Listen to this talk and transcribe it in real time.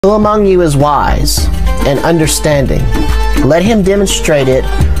Who among you is wise and understanding? Let him demonstrate it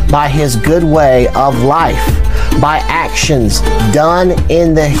by his good way of life, by actions done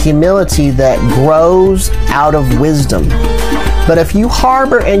in the humility that grows out of wisdom. But if you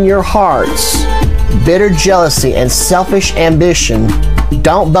harbor in your hearts bitter jealousy and selfish ambition,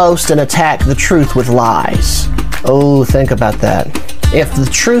 don't boast and attack the truth with lies. Oh, think about that. If the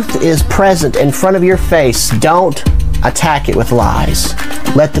truth is present in front of your face, don't attack it with lies.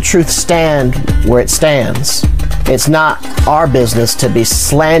 Let the truth stand where it stands. It's not our business to be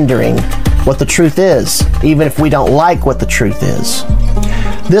slandering what the truth is, even if we don't like what the truth is.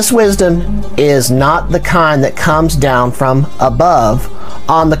 This wisdom is not the kind that comes down from above.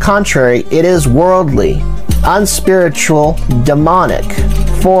 On the contrary, it is worldly, unspiritual, demonic.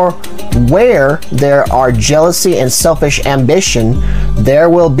 For where there are jealousy and selfish ambition, there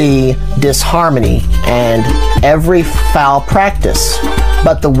will be disharmony and every foul practice.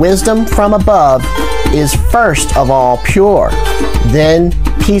 But the wisdom from above is first of all pure, then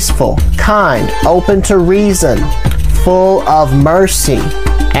peaceful, kind, open to reason, full of mercy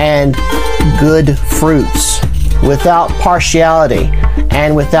and good fruits, without partiality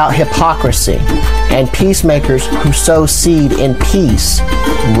and without hypocrisy. And peacemakers who sow seed in peace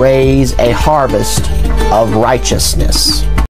raise a harvest of righteousness.